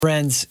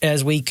Friends,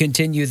 as we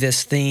continue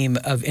this theme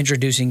of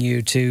introducing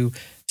you to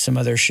some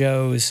other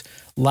shows,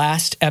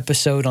 last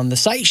episode on the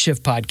Sight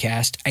Shift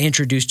podcast, I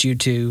introduced you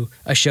to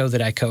a show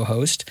that I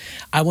co-host.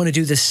 I want to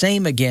do the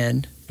same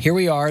again. Here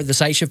we are, the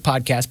Sight Shift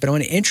podcast, but I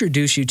want to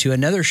introduce you to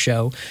another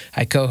show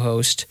I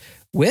co-host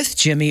with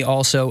Jimmy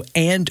also,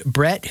 and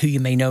Brett, who you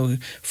may know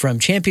from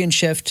Champion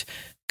Shift,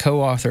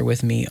 co-author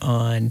with me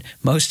on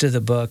most of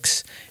the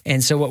books.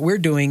 And so what we're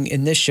doing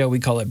in this show, we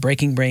call it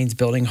Breaking Brains,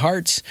 Building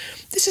Hearts.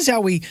 This is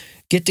how we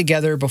get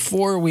together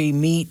before we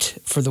meet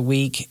for the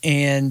week,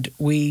 and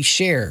we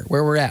share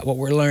where we're at, what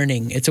we're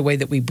learning. It's a way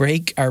that we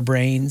break our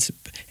brains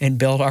and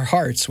build our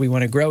hearts. We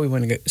want to grow. We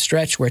want to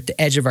stretch. We're at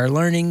the edge of our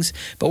learnings,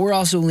 but we're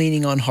also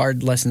leaning on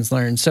hard lessons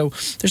learned. So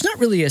there's not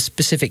really a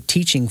specific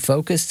teaching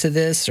focus to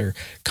this or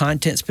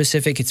content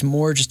specific. It's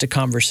more just a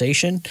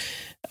conversation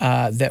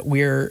that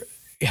we're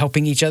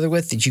helping each other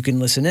with, that you can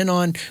listen in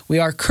on. We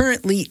are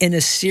currently in a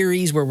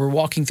series where we're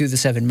walking through the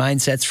 7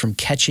 mindsets from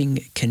Catching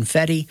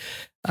Confetti,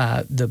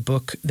 the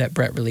book that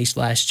Brett released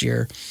last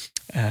year,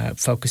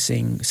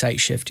 focusing Sight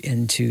Shift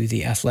into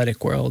the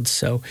athletic world.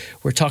 So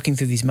we're talking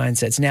through these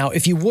mindsets. Now,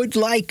 if you would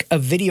like a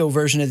video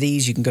version of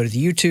these, you can go to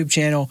the YouTube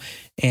channel,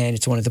 and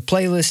it's one of the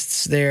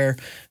playlists there.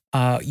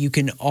 You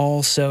can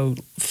also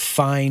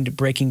find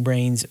Breaking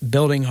Brains,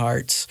 Building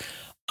Hearts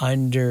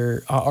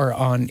under or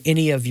on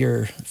any of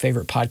your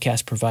favorite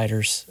podcast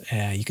providers.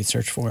 You can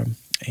search for them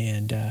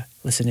and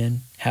listen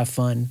in, have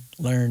fun,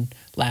 learn,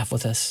 laugh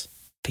with us.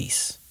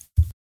 Peace.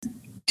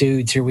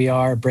 Dudes, here we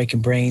are,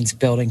 Breaking Brains,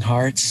 Building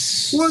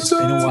Hearts. What's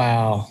up? It's been a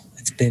while.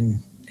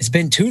 It's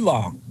been too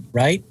long,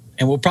 right?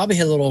 And we'll probably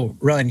hit a little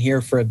run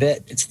here for a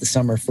bit. It's the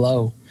summer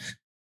flow.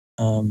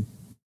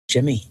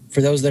 Jimmy,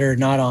 for those that are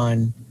not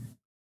on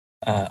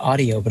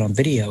audio but on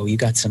video, you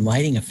got some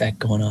lighting effect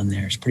going on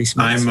there. It's pretty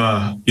smooth.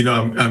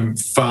 I'm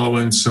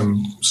following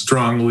some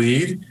strong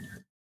lead,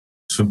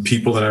 some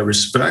people that I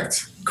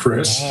respect.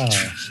 Chris. Wow.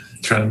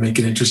 Trying to make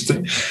it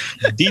interesting.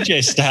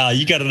 DJ style,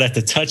 you got it at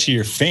the touch of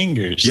your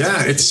fingers.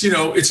 Yeah,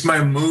 it's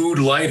my mood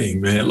lighting,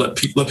 man. Let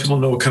people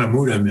know what kind of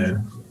mood I'm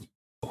in.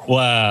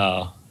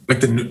 Wow, like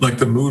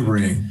the mood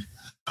ring,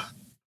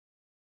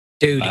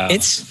 dude. Wow.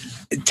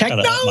 It's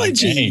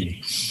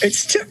technology.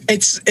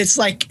 It's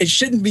like it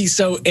shouldn't be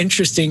so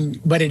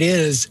interesting, but it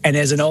is. And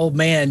as an old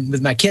man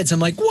with my kids, I'm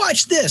like,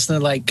 watch this, and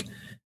they're like,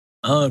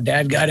 oh,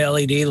 Dad got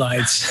LED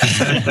lights.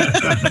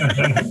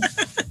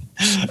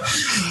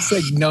 It's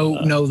like no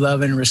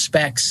love and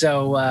respect.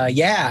 So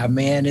yeah,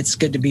 man, it's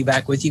good to be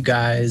back with you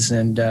guys.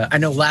 And I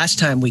know last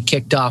time we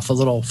kicked off a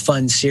little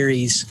fun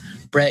series.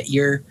 Brett,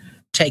 you're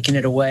taking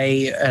it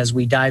away as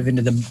we dive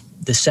into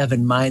the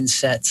 7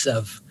 mindsets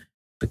of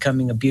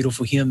becoming a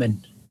beautiful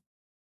human.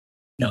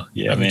 No,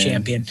 yeah, I'm a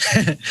champion.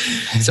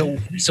 So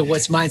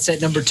what's mindset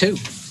number 2?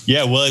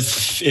 Yeah, well,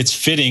 it's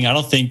fitting. I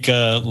don't think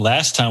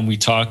last time we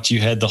talked,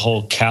 you had the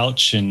whole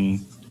couch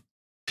and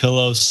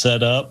pillow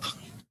set up.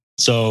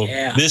 So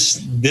yeah.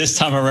 This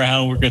time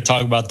around, we're going to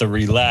talk about the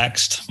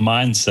relaxed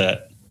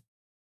mindset.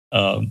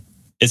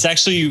 It's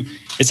actually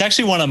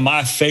one of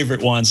my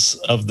favorite ones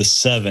of the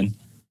 7,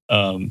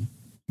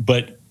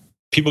 but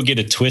people get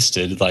it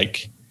twisted.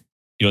 Like,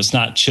 it's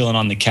not chilling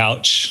on the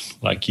couch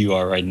like you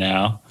are right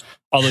now,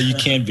 although you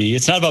can be.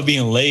 It's not about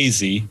being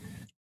lazy,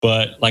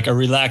 but like a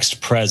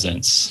relaxed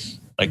presence,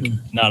 like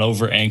not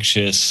over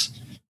anxious,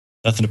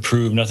 nothing to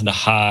prove, nothing to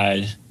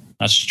hide,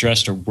 not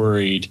stressed or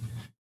worried.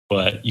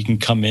 But you can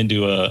come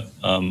into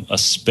a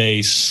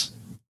space,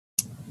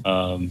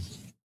 where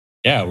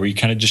you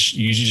kind of just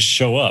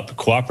show up,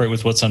 cooperate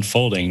with what's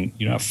unfolding.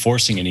 You're not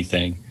forcing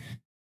anything.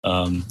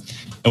 And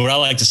what I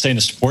like to say in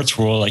the sports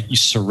world, like, you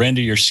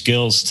surrender your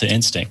skills to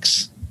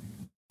instincts,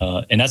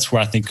 and that's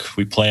where I think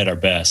we play at our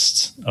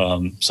best.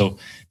 So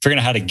figuring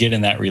out how to get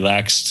in that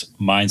relaxed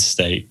mind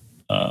state,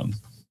 kind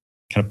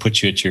of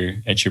puts you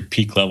at your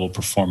peak level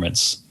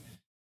performance.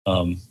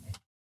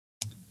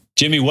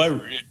 Jimmy,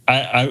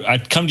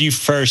 I'd come to you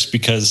first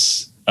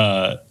because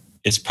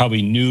it's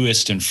probably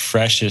newest and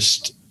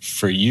freshest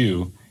for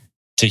you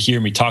to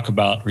hear me talk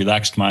about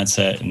relaxed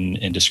mindset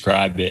and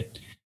describe it.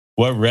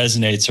 What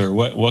resonates or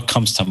what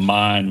comes to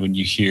mind when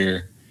you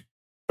hear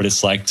what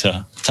it's like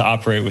to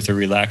operate with a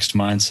relaxed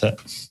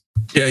mindset?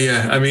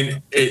 Yeah. I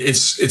mean,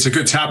 it's a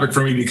good topic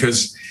for me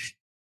because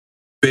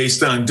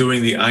based on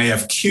doing the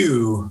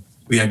IFQ,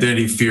 the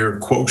identity fear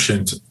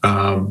quotient,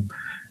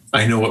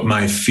 I know what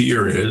my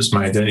fear is,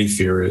 my identity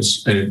fear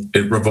is, and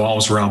it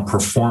revolves around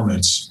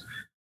performance.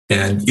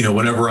 And,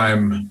 whenever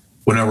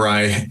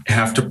I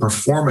have to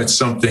perform at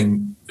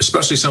something,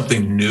 especially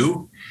something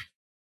new,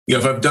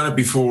 if I've done it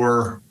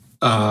before,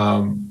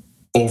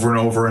 over and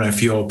over and I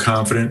feel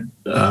confident,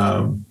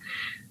 no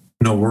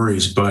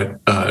worries.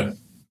 But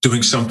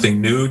doing something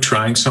new,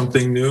 trying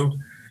something new,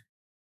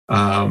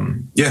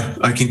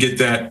 I can get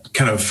that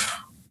kind of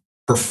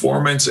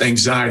performance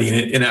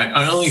anxiety, and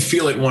I only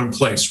feel it one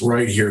place,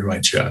 right here in my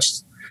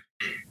chest.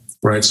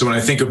 Right. So when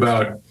I think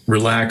about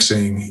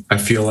relaxing, I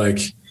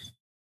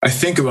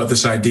think about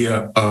this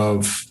idea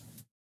of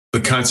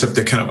the concept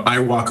that kind of I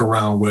walk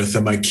around with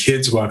and my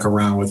kids walk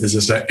around with is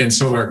this, and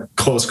some of our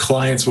close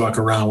clients walk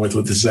around with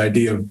this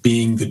idea of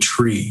being the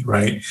tree,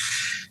 right?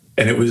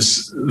 And it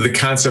was, the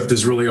concept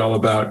is really all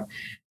about,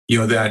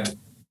 that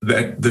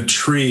the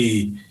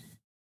tree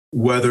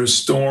weathers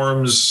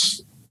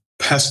storms,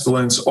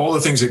 pestilence, all the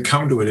things that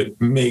come to it,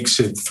 it makes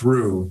it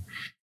through.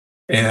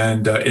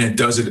 And it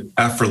does it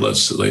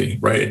effortlessly,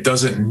 right? It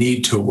doesn't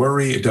need to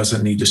worry. It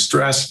doesn't need to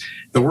stress.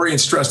 The worry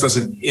and stress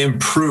doesn't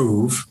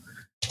improve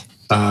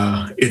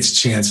its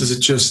chances.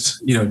 It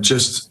just,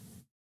 just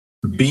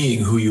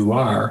being who you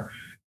are,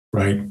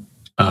 right,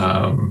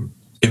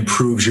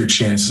 improves your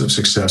chances of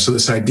success. So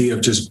this idea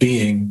of just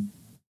being,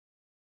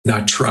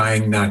 not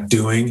trying, not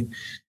doing,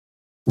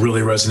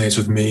 really resonates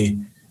with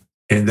me.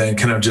 And then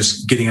kind of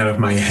just getting out of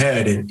my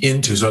head and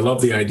into. So I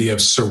love the idea of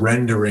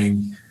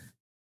surrendering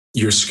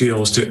your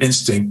skills to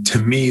instinct. To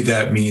me,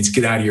 that means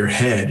get out of your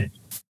head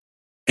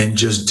and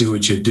just do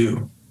what you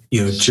do.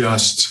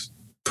 Just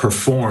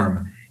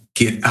perform,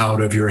 get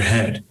out of your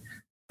head.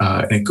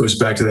 And it goes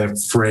back to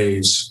that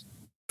phrase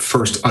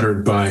first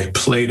uttered by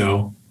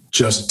Plato,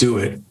 just do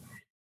it.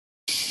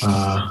 Just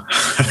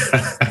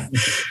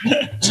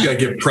got to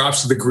give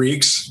props to the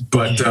Greeks,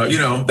 but those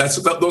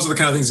are the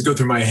kind of things that go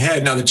through my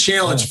head. Now, the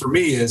challenge for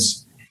me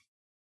is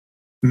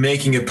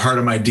making it part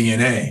of my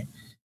DNA,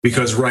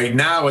 because right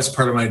now, as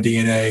part of my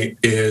DNA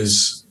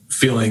is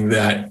feeling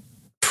that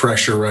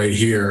pressure right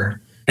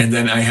here, and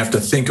then I have to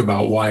think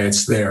about why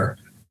it's there,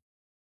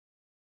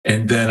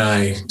 and then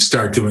I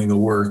start doing the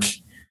work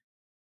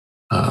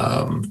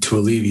to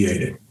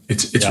alleviate it.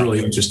 It's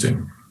really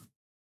interesting.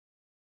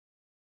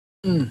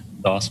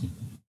 Awesome.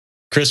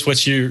 Chris,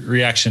 what's your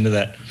reaction to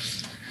that?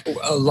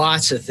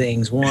 Lots of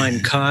things. One,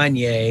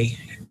 Kanye.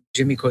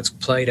 Jimmy quotes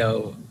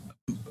Plato.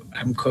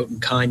 I'm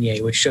quoting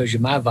Kanye, which shows you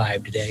my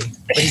vibe today.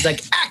 But he's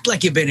like, act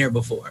like you've been here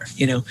before,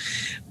 and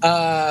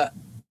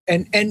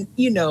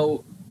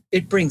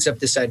it brings up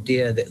this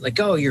idea that like,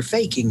 oh, you're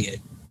faking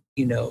it,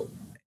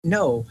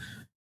 No,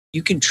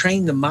 you can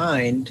train the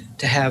mind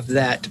to have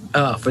that,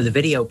 for the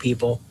video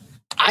people,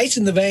 ice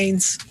in the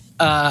veins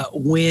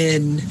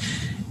when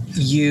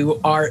you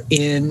are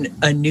in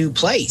a new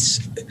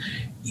place.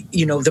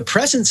 The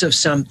presence of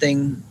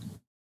something,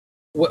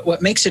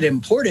 what makes it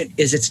important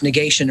is its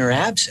negation or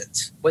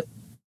absence. What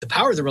the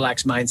power of the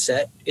relaxed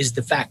mindset is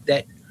the fact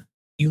that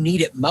you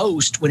need it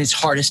most when it's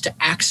hardest to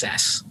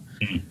access.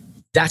 Mm-hmm.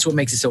 That's what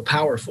makes it so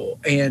powerful.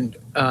 And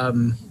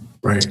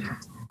right.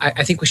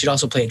 I think we should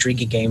also play a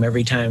drinking game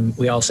every time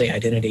we all say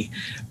identity,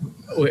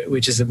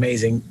 which is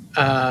amazing.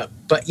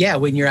 But yeah,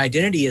 when your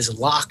identity is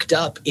locked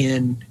up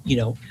in,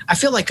 I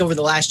feel like over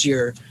the last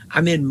year,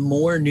 I'm in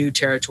more new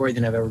territory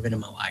than I've ever been in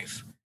my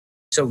life.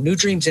 So new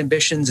dreams,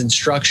 ambitions, and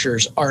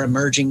structures are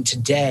emerging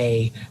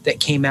today that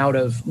came out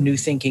of new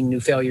thinking, new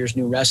failures,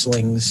 new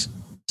wrestlings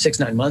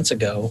 6-9 months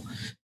ago.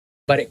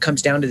 But it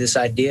comes down to this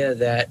idea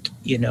that,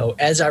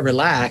 as I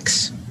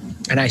relax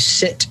and I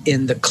sit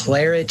in the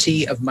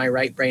clarity of my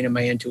right brain and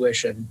my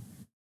intuition,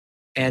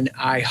 and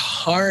I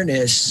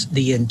harness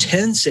the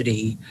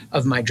intensity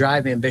of my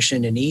drive,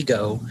 ambition, and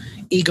ego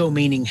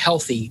meaning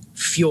healthy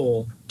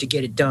fuel to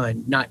get it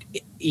done, not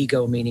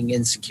ego meaning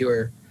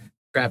insecure,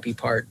 crappy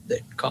part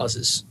that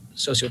causes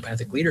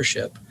sociopathic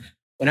leadership.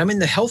 When I'm in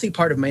the healthy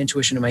part of my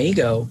intuition and my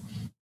ego,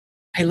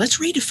 hey, let's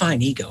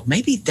redefine ego.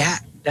 Maybe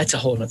that's a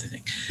whole other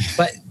thing.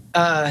 But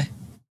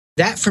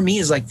that for me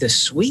is like the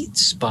sweet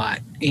spot.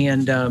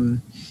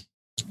 And,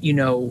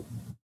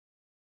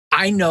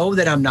 I know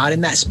that I'm not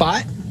in that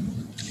spot,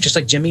 just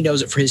like Jimmy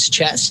knows it for his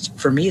chest.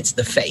 For me, it's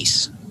the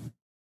face.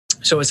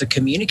 So as a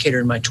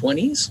communicator in my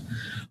 20s,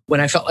 when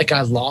I felt like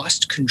I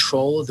lost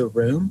control of the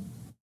room,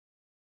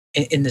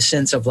 in the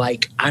sense of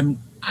like, I'm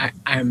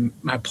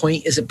my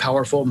point isn't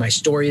powerful, my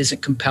story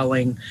isn't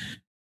compelling,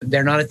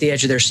 they're not at the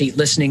edge of their seat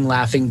listening,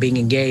 laughing, being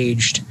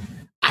engaged,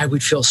 I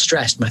would feel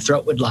stressed, my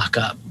throat would lock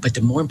up. But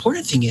the more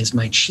important thing is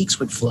my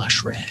cheeks would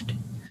flush red.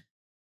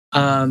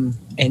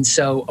 And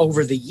so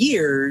over the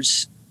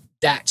years,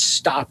 that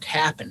stopped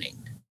happening.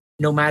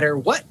 No matter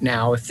what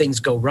now, if things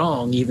go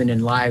wrong, even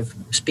in live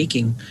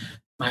speaking,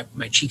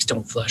 my cheeks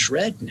don't flush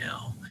red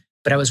now.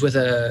 But I was with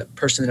a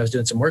person that I was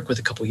doing some work with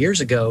a couple years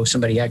ago,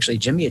 somebody actually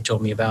Jimmy had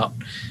told me about,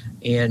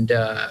 and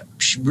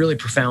she's a really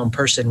profound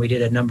person. We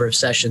did a number of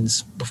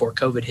sessions before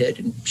COVID hit,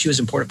 and she was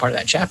an important part of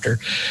that chapter.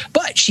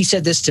 But she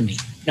said this to me.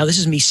 Now, this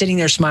is me sitting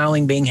there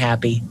smiling, being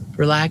happy,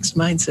 relaxed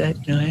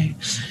mindset,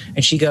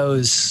 and she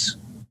goes,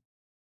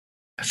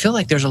 I feel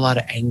like there's a lot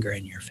of anger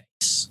in your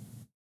face.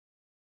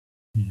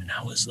 And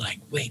I was like,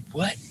 wait,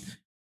 what?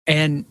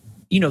 And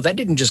that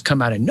didn't just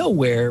come out of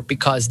nowhere,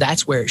 because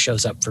that's where it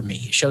shows up for me.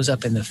 It shows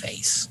up in the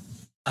face.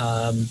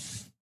 When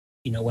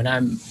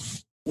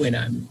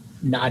I'm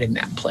not in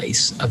that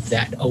place of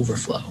that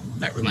overflow,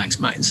 that relaxed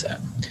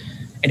mindset.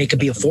 And it could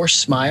be a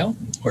forced smile,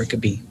 or it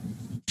could be,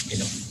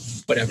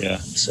 whatever. Yeah.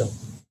 So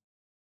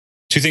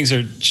 2 things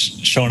are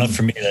showing up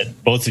for me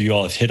that both of you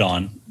all have hit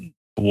on.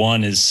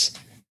 One is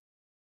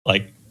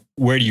like,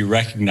 where do you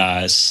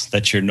recognize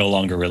that you're no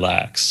longer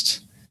relaxed?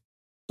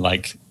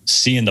 Like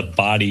seeing the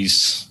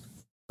body's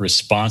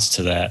response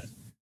to that.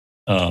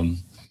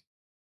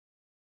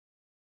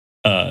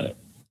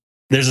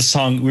 There's a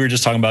song, we were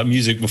just talking about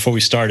music before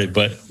we started,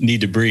 but Need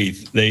to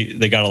Breathe.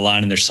 They got a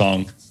line in their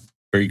song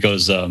where he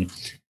goes, I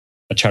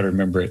try to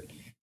remember it.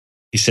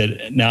 He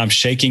said, "Now I'm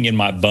shaking in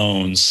my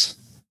bones.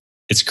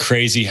 It's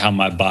crazy how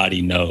my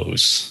body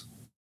knows."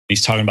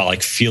 He's talking about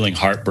like feeling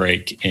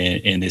heartbreak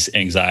and this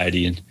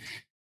anxiety. And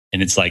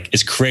it's like,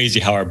 it's crazy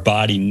how our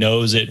body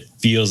knows it,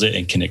 feels it,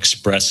 and can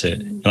express it.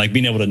 And like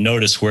being able to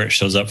notice where it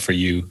shows up for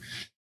you,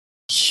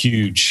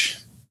 huge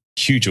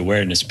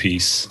awareness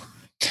piece.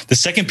 The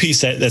second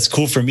piece that's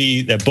cool for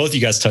me that both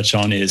you guys touch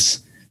on is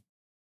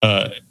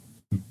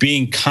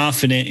being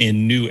confident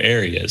in new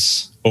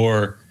areas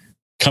or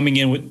coming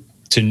in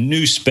to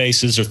new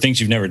spaces or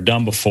things you've never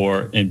done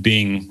before and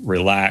being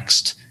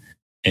relaxed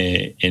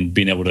and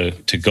being able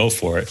to go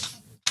for it.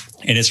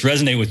 And it's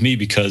resonating with me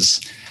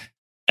because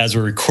as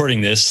we're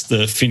recording this,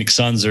 the Phoenix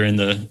Suns are in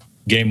the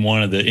game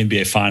 1 of the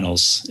NBA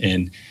Finals,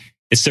 and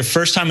it's their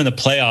first time in the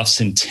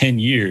playoffs in 10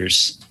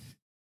 years.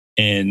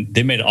 And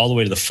they made it all the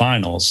way to the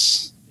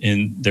finals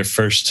in their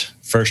first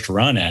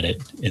run at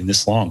it in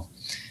this long.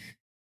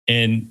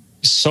 And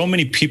so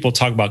many people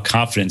talk about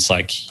confidence,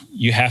 like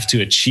you have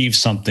to achieve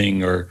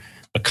something or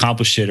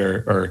accomplish it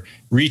or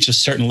reach a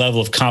certain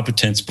level of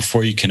competence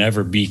before you can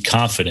ever be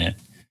confident.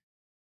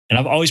 And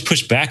I've always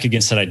pushed back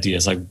against that idea.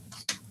 It's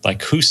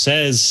like who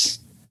says,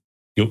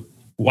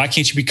 why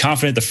can't you be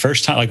confident the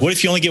first time? Like, what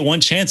if you only get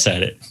one chance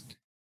at it?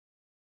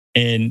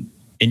 And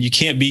you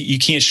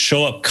can't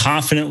show up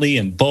confidently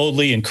and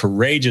boldly and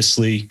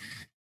courageously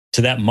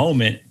to that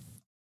moment.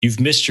 You've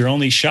missed your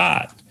only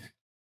shot.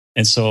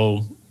 And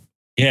so,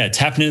 yeah,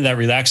 tapping into that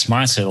relaxed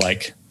mindset,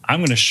 like I'm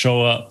going to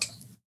show up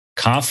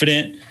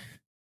confident,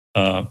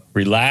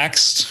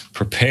 relaxed,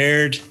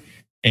 prepared,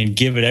 and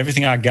give it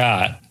everything I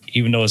got,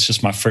 even though it's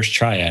just my first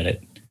try at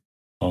it.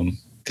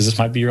 Because this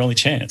might be your only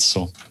chance.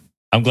 So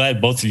I'm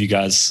glad both of you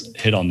guys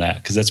hit on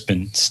that because that's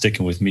been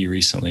sticking with me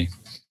recently.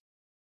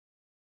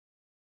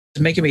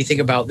 It's making me think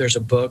about, there's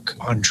a book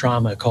on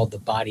trauma called The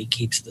Body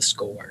Keeps the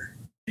Score.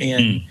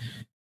 And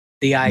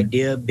the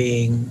idea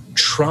being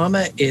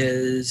trauma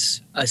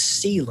is a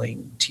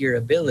ceiling to your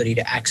ability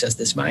to access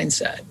this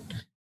mindset.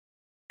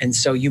 And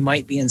so you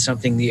might be in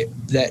something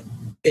that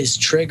is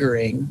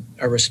triggering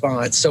a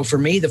response. So for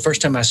me, the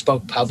first time I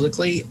spoke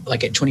publicly,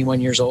 like at 21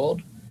 years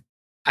old,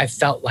 I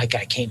felt like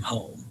I came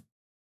home.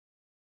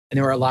 And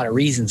there were a lot of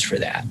reasons for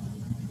that.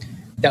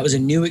 That was a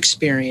new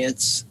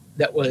experience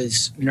that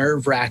was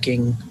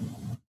nerve-wracking.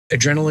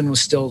 Adrenaline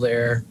was still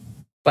there,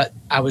 but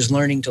I was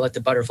learning to let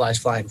the butterflies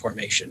fly in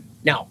formation.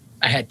 Now,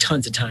 I had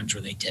tons of times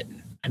where they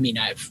didn't. I mean,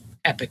 I've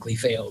epically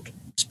failed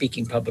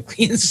speaking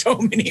publicly in so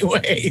many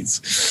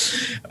ways.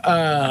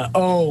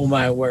 Oh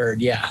my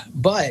word, yeah.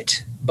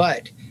 But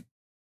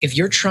if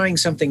you're trying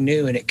something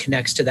new and it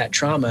connects to that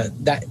trauma,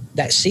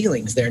 that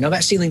ceiling's there. Now,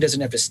 that ceiling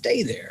doesn't have to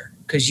stay there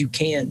because you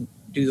can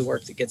do the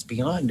work that gets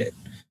beyond it.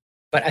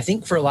 But I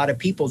think for a lot of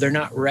people, they're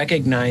not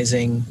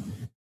recognizing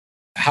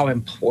how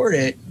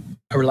important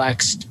a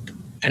relaxed,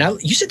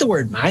 and you said the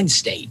word mind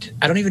state.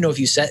 I don't even know if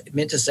you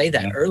meant to say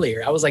that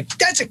earlier. I was like,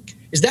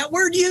 is that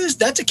word used?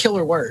 That's a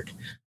killer word.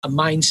 A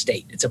mind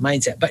state. It's a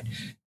mindset. But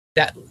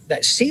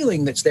that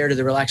ceiling that's there to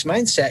the relaxed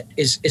mindset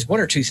is one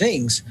or two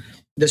things.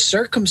 The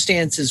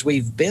circumstances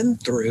we've been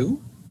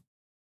through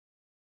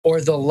or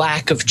the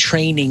lack of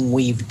training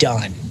we've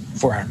done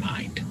for our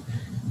mind.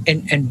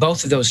 And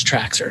both of those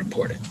tracks are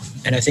important.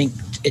 And I think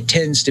it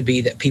tends to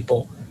be that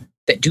people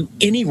that do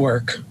any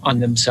work on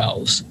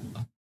themselves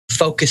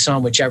focus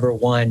on whichever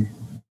one,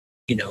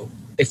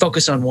 they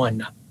focus on one,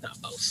 not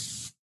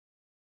both.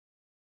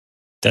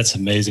 That's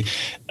amazing.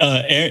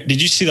 Aaron,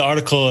 did you see the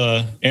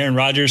article, Aaron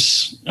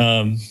Rodgers,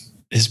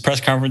 his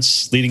press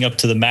conference leading up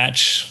to the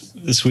match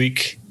this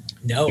week?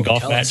 No. The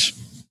golf match?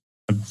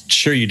 I'm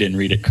sure you didn't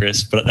read it,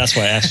 Chris, but that's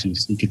why I asked you,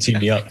 so you could tee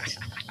me up.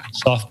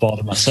 Softball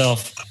to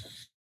myself.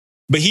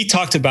 But he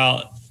talked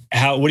about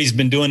how what he's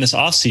been doing this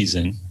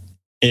offseason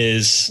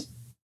is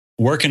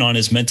working on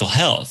his mental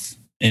health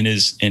and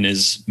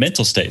his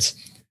mental states.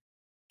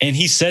 And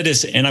he said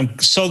this, and I'm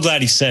so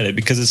glad he said it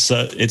because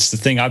it's the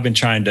thing I've been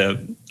trying to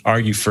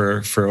argue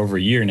for over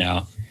a year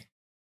now.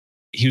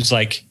 He was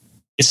like,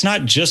 it's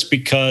not just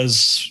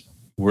because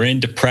we're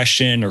in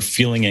depression or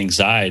feeling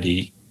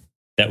anxiety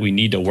that we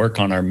need to work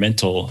on our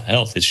mental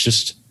health. It's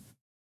just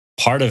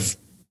part of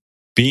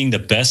being the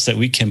best that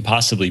we can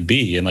possibly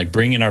be, and like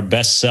bringing our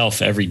best self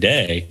every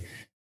day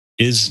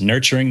is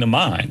nurturing the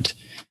mind.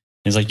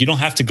 It's like, you don't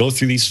have to go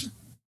through these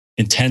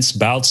intense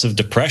bouts of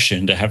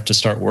depression to have to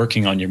start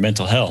working on your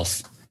mental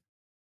health.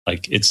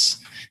 Like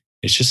it's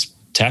just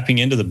tapping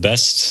into the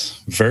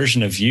best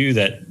version of you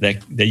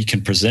that you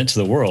can present to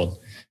the world.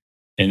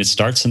 And it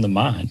starts in the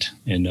mind.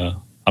 And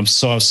I'm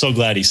so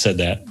glad he said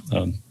that.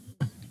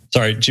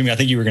 Sorry, Jimmy, I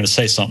think you were going to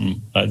say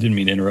something. I didn't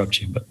mean to interrupt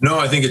you, but no,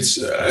 I think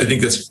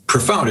that's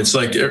profound. It's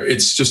like,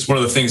 it's just one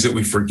of the things that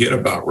we forget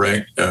about,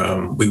 right?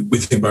 We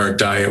think about our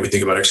diet, we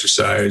think about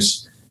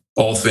exercise,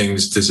 all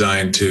things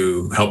designed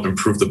to help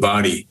improve the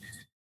body.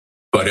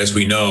 But as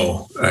we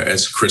know,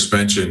 as Chris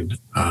mentioned,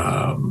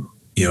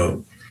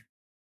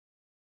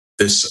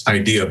 this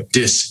idea of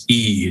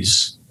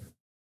dis-ease,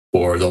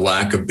 or the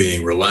lack of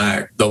being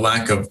relaxed, the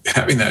lack of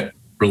having that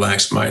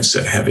relaxed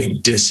mindset, having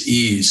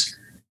dis-ease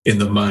in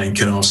the mind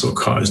can also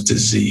cause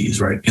disease,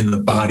 right, in the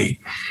body.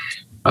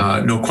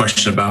 No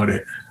question about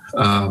it.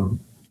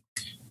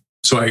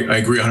 So I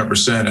agree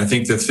 100%. I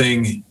think the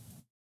thing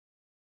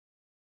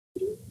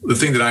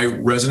that I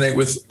resonate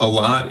with a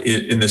lot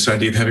in this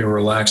idea of having a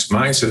relaxed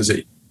mindset is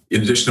that,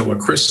 in addition to what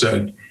Chris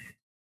said,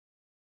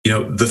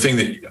 the thing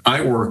that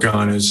I work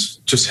on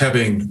is just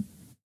having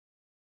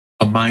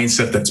a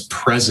mindset that's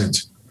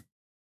present.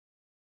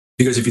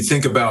 Because if you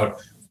think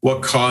about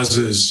what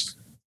causes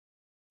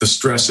the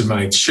stress in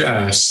my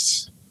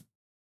chest,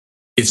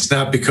 it's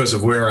not because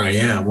of where I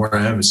am. Where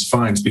I am is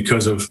fine. It's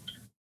because of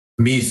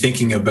me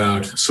thinking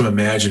about some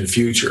imagined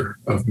future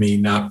of me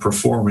not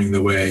performing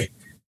the way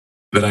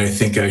that I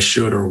think I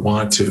should or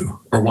want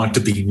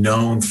to be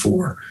known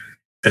for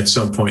at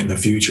some point in the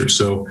future.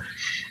 So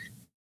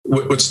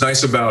what's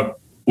nice about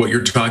what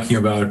you're talking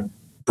about,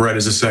 Brett,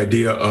 is this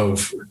idea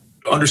of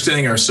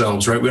understanding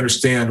ourselves, right? We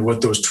understand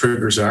what those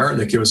triggers are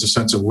that give us a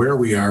sense of where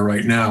we are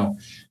right now,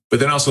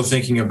 but then also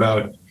thinking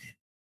about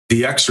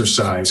the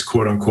exercise,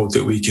 quote unquote,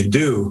 that we can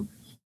do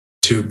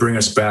to bring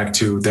us back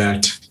to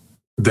that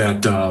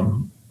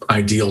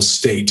ideal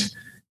state,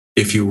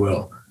 if you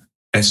will.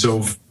 And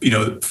so,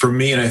 for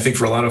me, and I think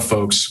for a lot of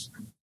folks,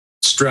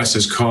 stress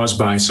is caused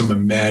by some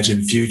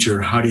imagined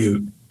future. How do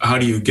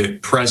you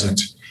get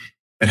present,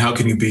 and how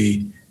can you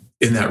be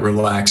in that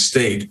relaxed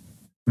state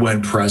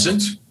when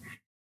present?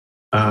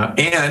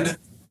 And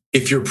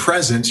if you're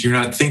present, you're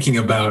not thinking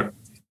about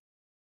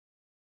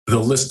the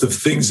list of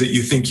things that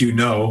you think you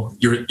know.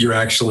 You're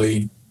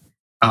actually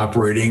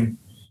operating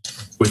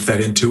with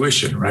that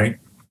intuition, right?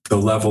 The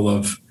level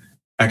of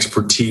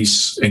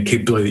expertise and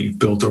capability that you've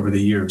built over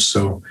the years.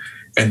 So,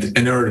 and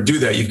in order to do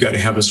that, you've got to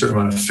have a certain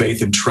amount of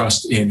faith and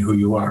trust in who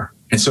you are.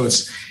 And so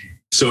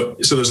so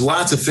there's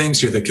lots of things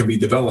here that can be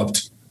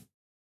developed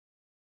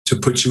to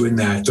put you in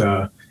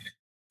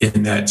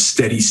that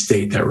steady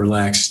state, that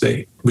relaxed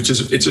state,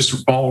 it's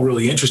just all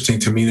really interesting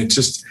to me.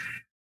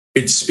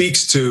 It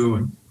speaks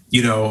to,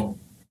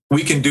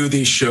 we can do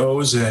these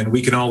shows and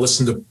we can all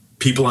listen to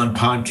people on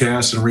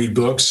podcasts and read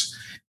books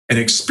and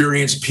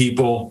experience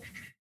people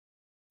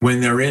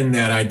when they're in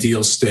that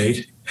ideal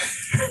state.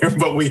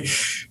 but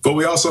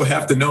we also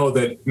have to know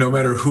that no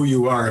matter who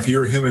you are, if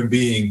you're a human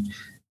being,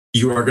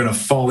 you are going to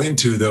fall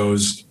into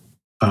those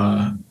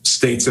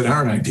states that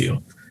aren't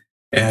ideal.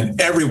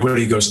 And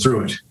everybody goes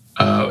through it.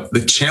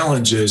 The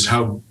challenge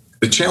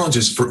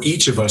is for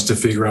each of us to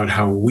figure out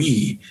how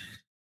we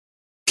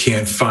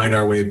can find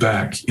our way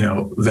back,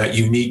 that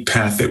unique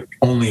path that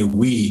only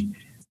we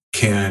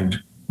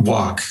can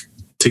walk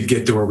to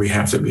get to where we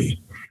have to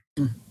be.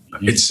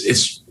 Mm-hmm.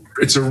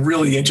 It's a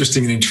really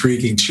interesting and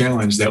intriguing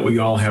challenge that we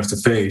all have to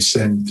face.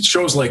 And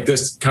shows like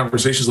this,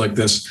 conversations like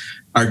this,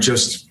 are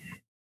just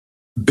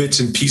bits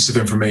and pieces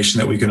of information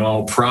that we can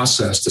all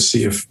process to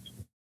see if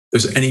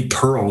there's any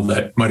pearl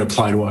that might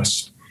apply to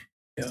us.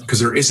 Because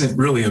there isn't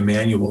really a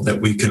manual that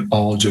we can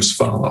all just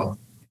follow.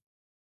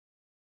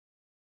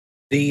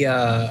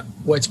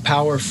 What's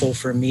powerful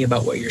for me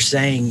about what you're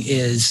saying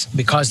is,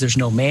 because there's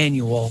no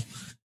manual,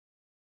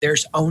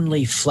 there's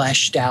only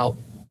fleshed out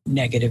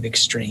negative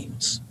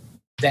extremes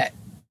that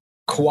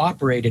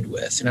cooperated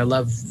with. And I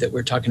love that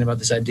we're talking about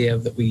this idea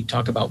that we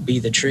talk about be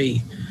the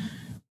tree.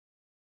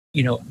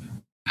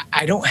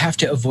 I don't have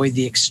to avoid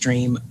the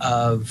extreme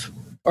of,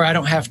 or I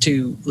don't have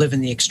to live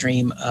in the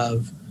extreme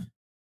of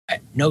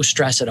no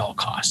stress at all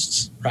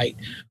costs, right?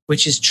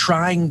 Which is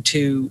trying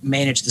to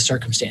manage the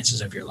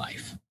circumstances of your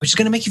life, which is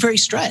going to make you very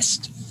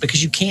stressed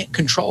because you can't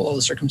control all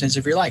the circumstances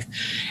of your life.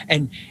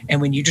 And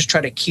when you just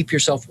try to keep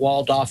yourself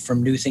walled off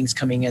from new things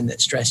coming in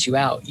that stress you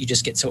out, you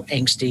just get so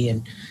angsty.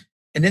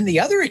 And then the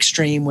other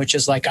extreme, which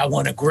is like, I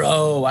want to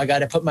grow, I got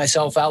to put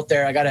myself out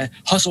there, I got to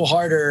hustle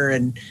harder.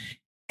 And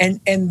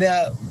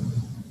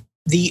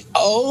the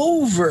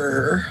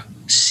over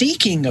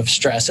seeking of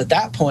stress at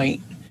that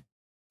point,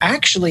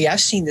 actually,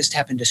 I've seen this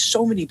happen to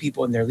so many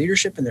people in their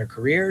leadership, in their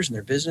careers, and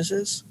their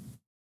businesses.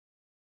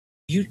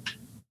 You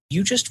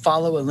just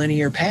follow a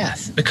linear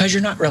path. Because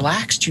you're not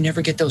relaxed, you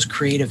never get those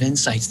creative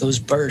insights, those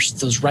bursts,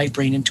 those right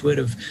brain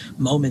intuitive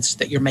moments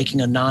that you're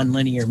making a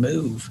non-linear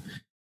move.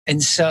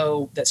 And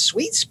so that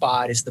sweet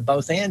spot is the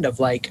both end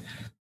of like,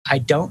 I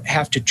don't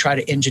have to try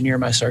to engineer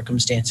my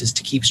circumstances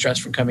to keep stress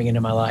from coming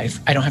into my life.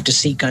 I don't have to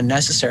seek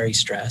unnecessary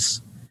stress,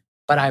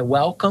 but I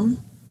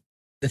welcome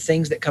the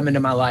things that come into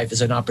my life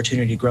as an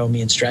opportunity to grow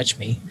me and stretch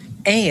me.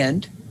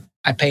 And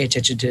I pay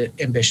attention to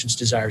ambitions,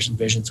 desires, and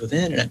visions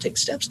within, and I take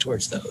steps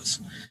towards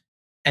those.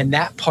 And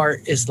that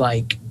part is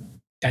like,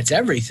 that's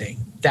everything.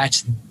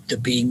 That's the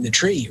being the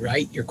tree,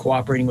 right? You're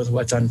cooperating with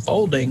what's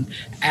unfolding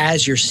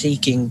as you're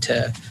seeking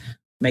to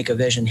make a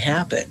vision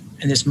happen.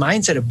 And this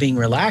mindset of being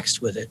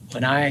relaxed with it,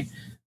 when I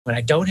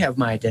don't have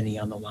my identity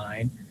on the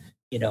line,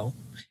 and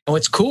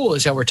what's cool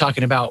is how we're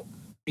talking about,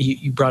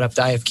 you brought up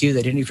the IFQ, the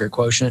identity fear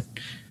quotient.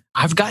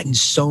 I've gotten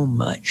so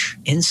much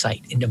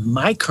insight into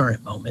my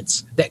current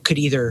moments that could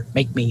either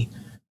make me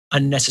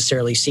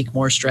unnecessarily seek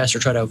more stress or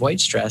try to avoid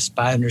stress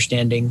by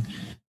understanding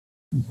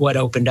what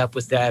opened up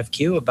with the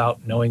IFQ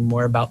about knowing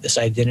more about this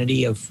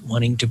identity of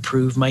wanting to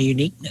prove my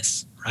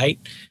uniqueness, right?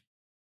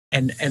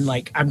 And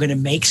like, I'm going to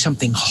make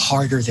something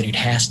harder than it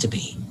has to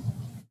be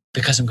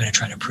because I'm going to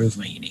try to prove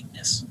my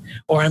uniqueness,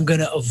 or I'm going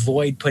to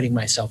avoid putting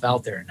myself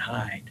out there and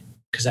hide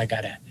because I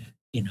got to,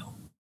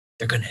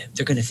 they're going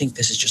to think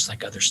this is just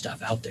like other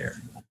stuff out there.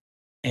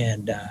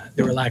 And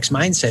the relaxed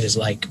mindset is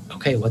like,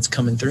 okay, what's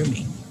coming through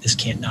me? This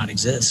can't not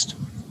exist.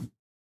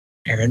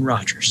 Aaron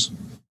Rodgers.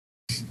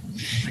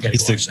 I got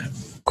to watch that.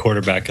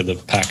 Quarterback of the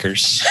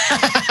Packers.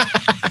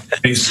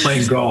 He's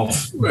playing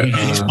golf.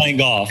 He's playing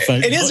golf.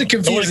 It is a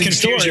confusing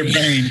story. Your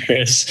brain,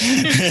 Chris.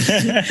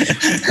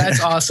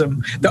 That's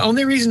awesome. The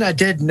only reason I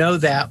did know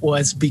that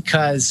was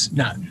because,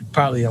 not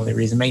probably the only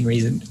reason, main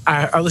reason,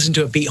 I listened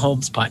to a Pete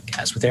Holmes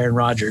podcast with Aaron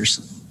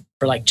Rodgers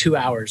for like 2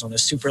 hours on a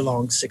super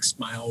long 6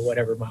 mile,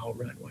 whatever mile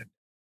run.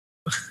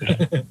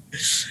 Yeah.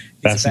 He's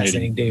a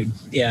fascinating dude.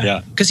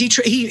 Yeah. Because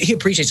he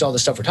appreciates all the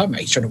stuff we're talking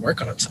about. He's trying to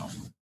work on himself.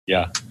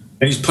 Yeah.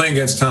 And he's playing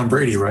against Tom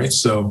Brady, right?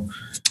 So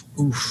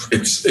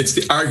it's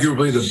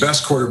arguably the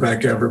best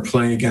quarterback ever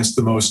playing against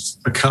the most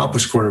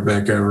accomplished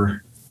quarterback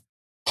ever.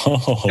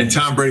 Oh. And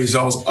Tom Brady's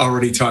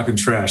already talking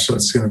trash, so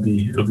it'll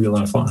be a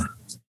lot of fun.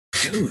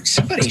 Dude,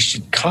 somebody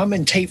should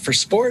commentate for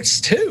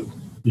sports too.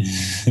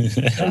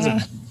 That was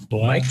a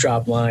mic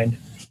drop line.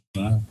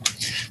 Wow.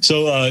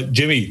 So,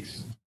 Jimmy,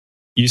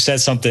 you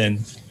said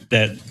something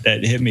that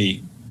hit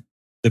me.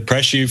 The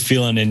pressure you're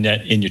feeling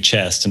in your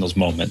chest in those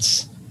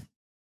moments.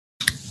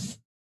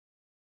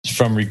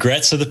 From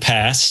regrets of the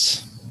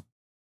past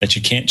that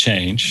you can't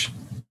change,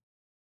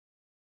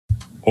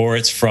 or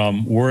it's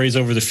from worries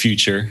over the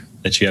future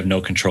that you have no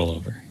control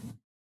over.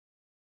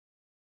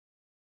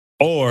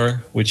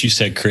 Or, what you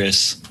said,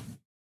 Chris,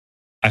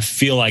 I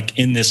feel like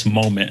in this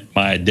moment,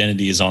 my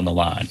identity is on the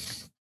line.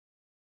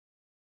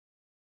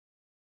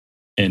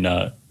 And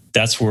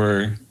that's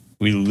where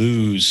we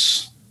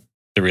lose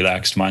the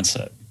relaxed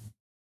mindset.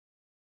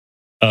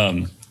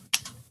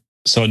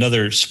 So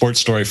another sports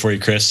story for you,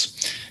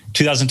 Chris.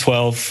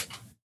 2012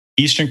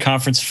 Eastern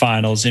Conference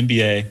Finals,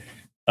 NBA,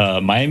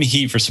 Miami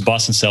Heat versus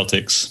Boston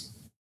Celtics.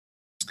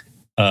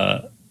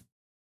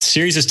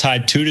 Series is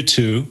tied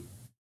 2-2,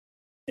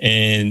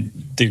 and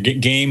the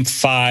game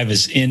 5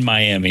 is in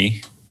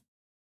Miami.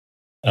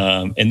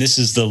 And this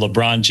is the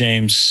LeBron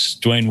James,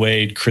 Dwayne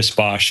Wade, Chris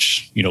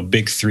Bosh,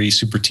 big three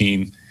super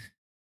team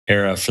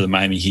era for the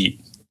Miami Heat.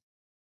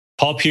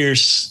 Paul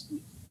Pierce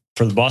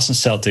for the Boston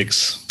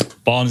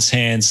Celtics, ball in his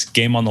hands,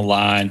 game on the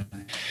line,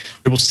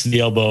 dribbles to the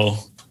elbow,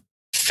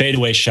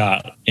 fadeaway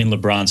shot in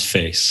LeBron's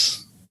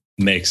face,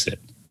 makes it,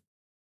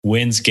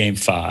 wins game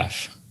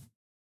 5.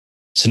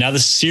 So now the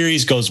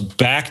series goes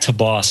back to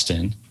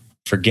Boston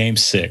for game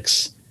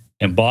 6,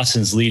 and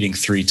Boston's leading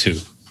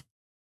 3-2.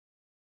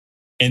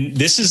 And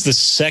this is the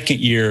second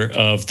year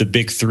of the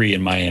big three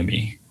in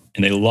Miami,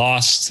 and they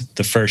lost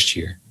the first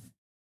year.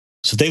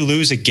 So if they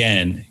lose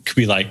again, it could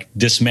be like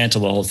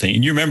dismantle the whole thing.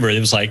 And you remember, it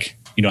was like,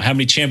 how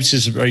many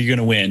championships are you going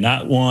to win?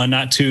 Not 1,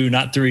 not 2,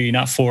 not 3,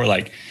 not 4.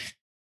 Like,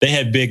 they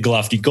had big,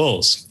 lofty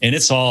goals. And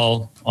it's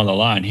all on the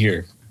line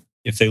here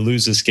if they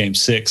lose this game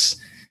 6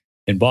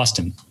 in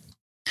Boston.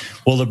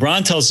 Well,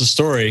 LeBron tells the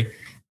story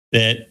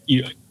that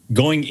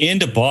going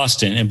into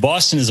Boston, and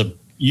Boston is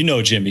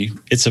Jimmy,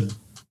 it's a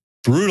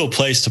brutal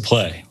place to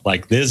play.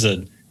 Like, this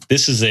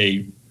is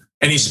a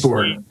any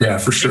sport. Yeah,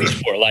 for sure.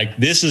 Sport. Like,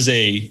 this is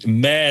a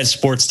mad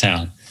sports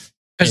town.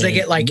 Because they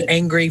get like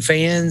angry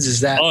fans,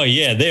 is that? Oh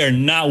yeah, they are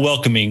not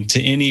welcoming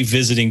to any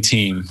visiting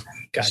team.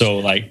 Gotcha.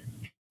 So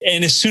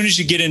and as soon as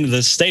you get into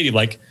the stadium,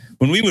 like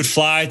when we would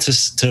fly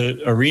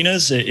to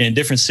arenas in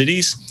different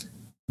cities,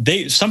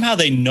 they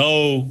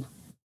know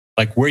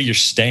like where you're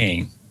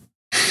staying,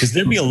 because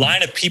there'd be a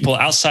line of people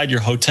outside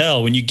your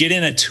hotel when you get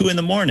in at 2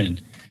 a.m.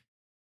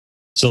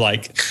 So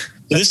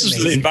this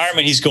is the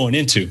environment he's going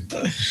into.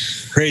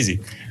 Crazy.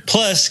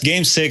 Plus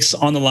game 6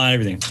 on the line,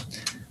 everything.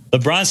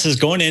 LeBron says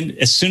going in,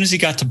 as soon as he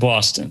got to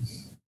Boston,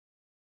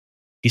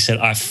 he said,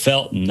 I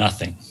felt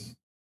nothing.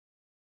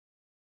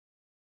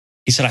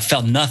 He said, I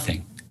felt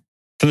nothing.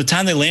 From the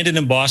time they landed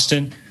in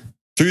Boston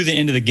through the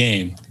end of the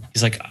game,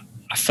 he's like,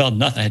 I felt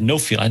nothing. I had no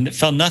feel. I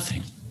felt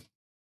nothing.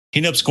 He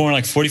ended up scoring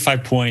like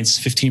 45 points,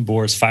 15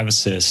 boards, 5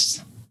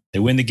 assists. They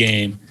win the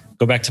game,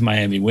 go back to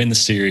Miami, win the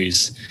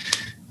series,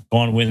 go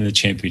on winning the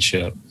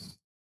championship.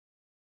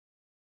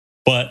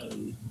 But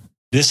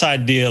this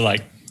idea,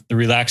 like the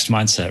relaxed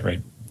mindset,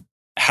 right?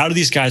 How do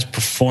these guys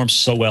perform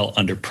so well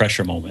under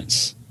pressure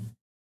moments?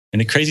 And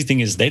the crazy thing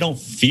is they don't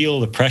feel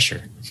the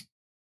pressure.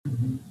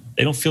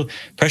 They don't feel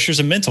pressure is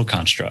a mental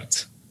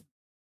construct,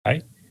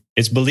 right?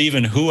 It's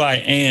believing who I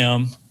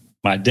am,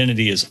 my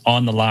identity is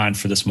on the line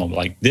for this moment.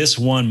 Like this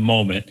one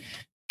moment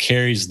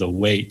carries the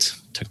weight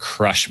to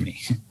crush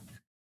me.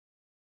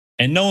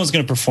 And no one's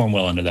going to perform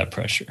well under that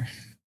pressure.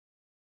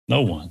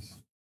 No one,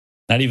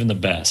 not even the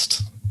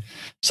best.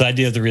 So the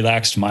idea of the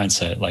relaxed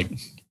mindset, like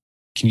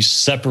Can you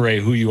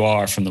separate who you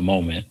are from the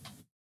moment?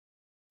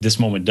 This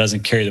moment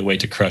doesn't carry the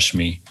weight to crush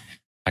me.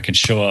 I can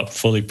show up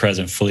fully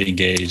present, fully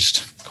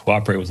engaged,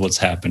 cooperate with what's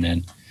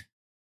happening,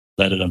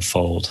 let it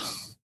unfold.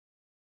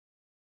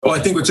 Well, I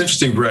think what's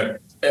interesting, Brett,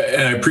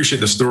 and I appreciate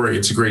the story.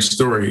 It's a great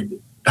story.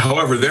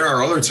 However, there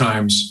are other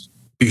times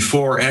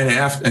before and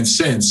after and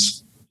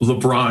since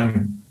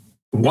LeBron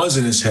was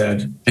in his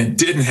head and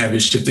didn't have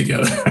his shit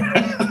together,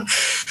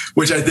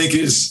 which I think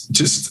is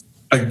just,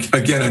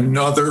 again,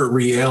 another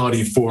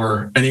reality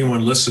for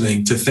anyone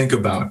listening to think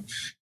about.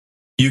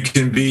 You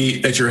can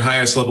be at your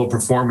highest level of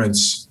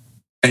performance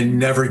and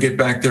never get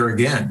back there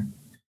again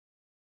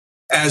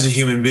as a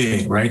human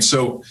being, right?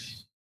 So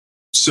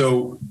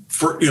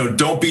for,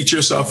 don't beat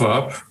yourself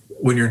up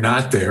when you're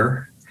not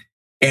there.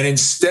 And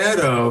instead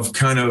of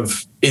kind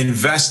of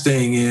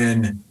investing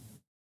in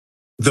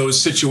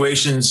those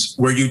situations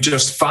where you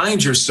just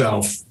find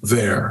yourself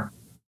there,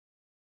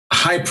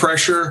 high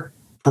pressure,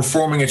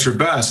 performing at your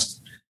best,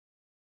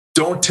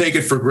 don't take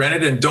it for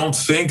granted and don't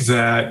think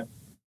that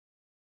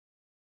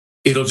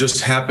it'll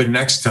just happen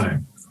next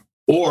time.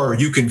 Or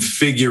you can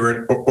figure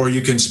it, or you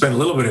can spend a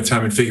little bit of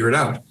time and figure it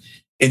out.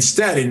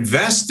 Instead,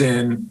 invest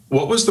in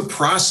what was the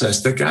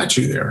process that got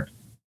you there?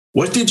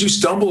 What did you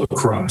stumble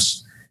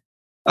across?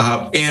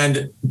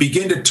 And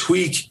begin to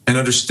tweak and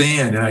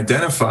understand and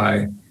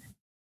identify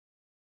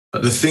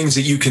the things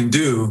that you can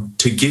do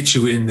to get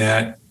you in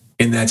that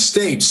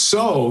state,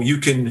 so you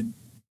can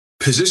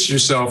position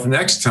yourself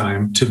next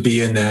time to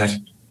be in that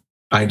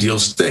ideal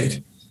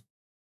state.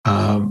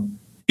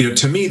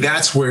 To me,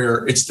 that's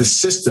where it's the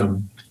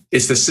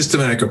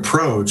systematic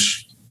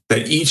approach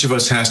that each of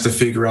us has to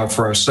figure out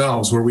for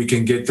ourselves, where we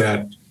can get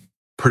that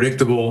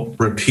predictable,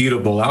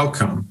 repeatable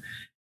outcome.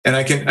 And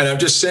I'm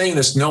just saying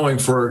this knowing,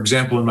 for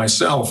example, in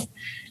myself,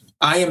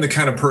 I am the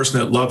kind of person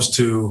that loves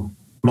to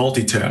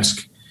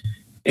multitask.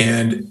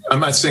 And I'm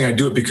not saying I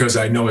do it because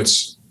I know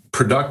it's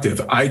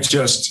productive. I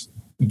think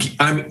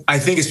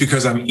it's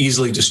because I'm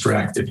easily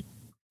distracted.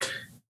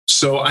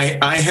 So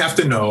I have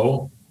to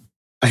know,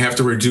 I have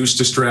to reduce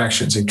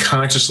distractions and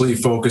consciously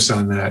focus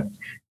on that.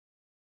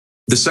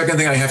 The second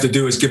thing I have to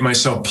do is give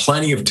myself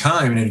plenty of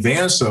time in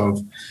advance of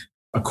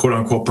a quote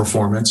unquote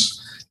performance,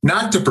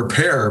 not to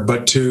prepare,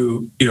 but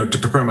to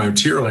prepare my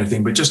material or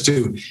anything, but just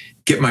to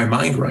get my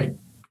mind right.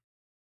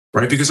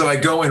 Because if I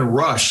go in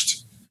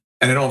rushed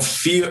and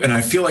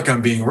I feel like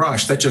I'm being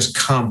rushed, that just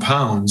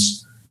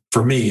compounds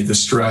for me the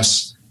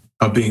stress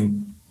of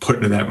being put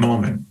into that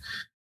moment.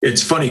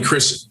 It's funny,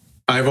 Chris,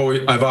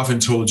 I've often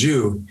told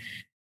you,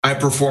 I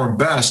perform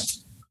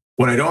best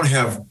when I don't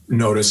have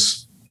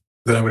notice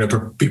that I'm going to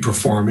be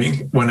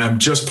performing, when I'm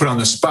just put on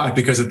the spot,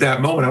 because at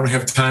that moment I don't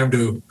have time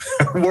to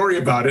worry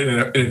about it in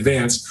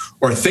advance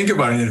or think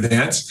about it in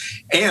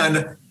advance.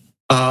 And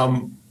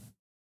I'm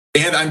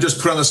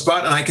just put on the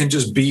spot and I can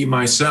just be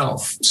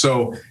myself.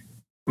 So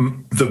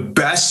the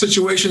best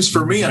situations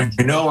for me, I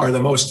know, are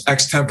the most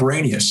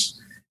extemporaneous.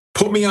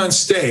 Put me on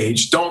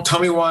stage, don't tell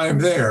me why I'm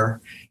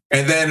there,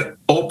 and then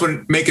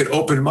make it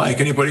open mic.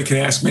 Anybody can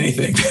ask me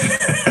anything.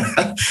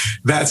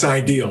 That's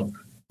ideal.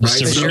 Right?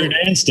 Subvert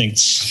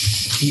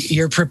instincts.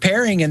 You're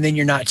preparing, and then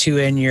you're not too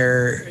in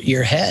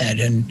your head.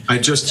 And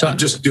I'm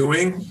just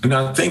doing and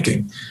not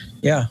thinking.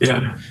 Yeah.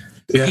 Yeah.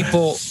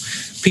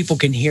 People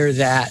can hear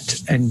that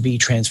and be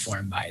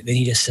transformed by it. They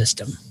need a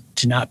system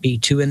to not be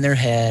too in their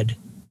head.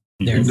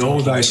 Know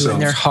thyself. Too in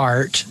their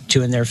heart,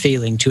 too in their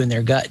feeling, too in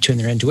their gut, too in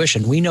their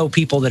intuition. We know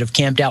people that have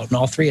camped out in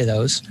all three of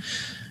those,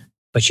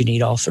 but you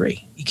need all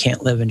three. You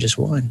can't live in just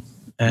one.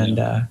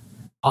 And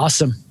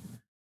awesome.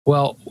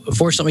 Well,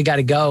 unfortunately, we got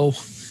to go.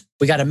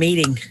 We got a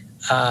meeting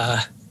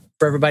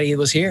for everybody that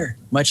was here.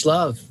 Much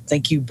love.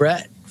 Thank you,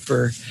 Brett,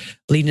 for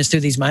leading us through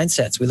these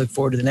mindsets. We look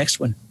forward to the next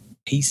one.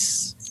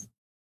 Peace.